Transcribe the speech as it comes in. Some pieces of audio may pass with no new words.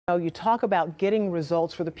You talk about getting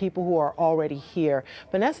results for the people who are already here.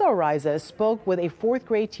 Vanessa Ariza spoke with a fourth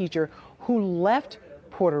grade teacher who left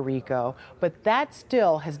Puerto Rico, but that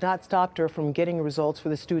still has not stopped her from getting results for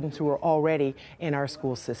the students who are already in our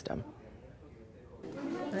school system.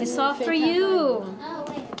 It's all for you.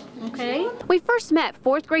 Okay. We first met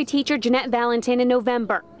fourth grade teacher Jeanette Valentin in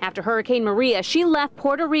November. After Hurricane Maria, she left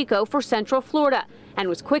Puerto Rico for Central Florida and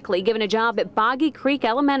was quickly given a job at Boggy Creek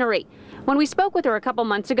Elementary. When we spoke with her a couple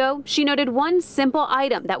months ago, she noted one simple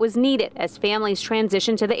item that was needed as families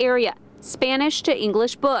transition to the area: Spanish to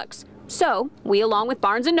English books. So we, along with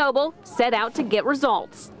Barnes & Noble, set out to get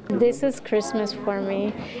results. This is Christmas for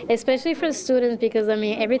me, especially for the students, because I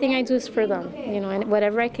mean everything I do is for them, and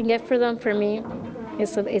whatever I can get for them, for me,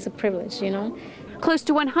 it's a privilege, Close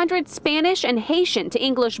to 100 Spanish and Haitian to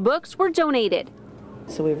English books were donated.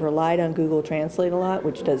 So we've relied on Google Translate a lot,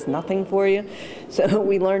 which does nothing for you. So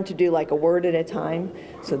we learned to do like a word at a time.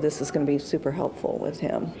 So this is going to be super helpful with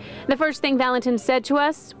him. The first thing Valentin said to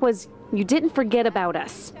us was, "You didn't forget about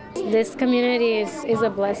us." This community is a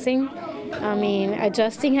blessing. I mean,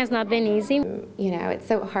 adjusting has not been easy. It's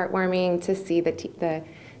so heartwarming to see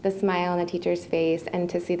the smile on the teacher's face and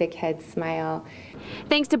to see the kids smile.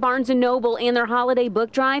 Thanks to Barnes & Noble and their holiday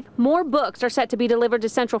book drive, more books are set to be delivered to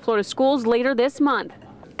Central Florida schools later this month.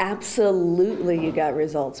 Absolutely, you got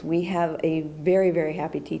results. We have a very, very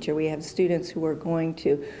happy teacher. We have students who are going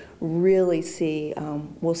to really see,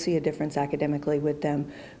 we'll see a difference academically with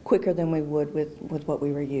them quicker than we would with what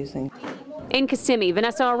we were using. In Kissimmee,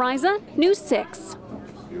 Vanessa Ariza, News 6.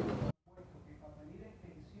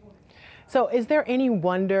 So is there any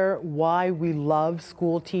wonder why we love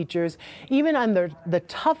school teachers? Even under the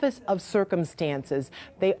toughest of circumstances,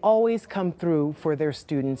 they always come through for their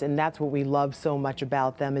students, and that's what we love so much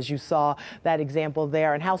about them, as you saw that example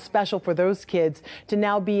there, and how special for those kids to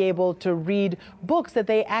now be able to read books that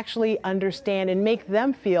they actually understand and make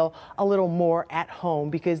them feel a little more at home,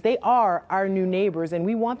 because they are our new neighbors, and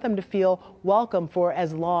we want them to feel welcome for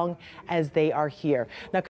as long as they are here. Now,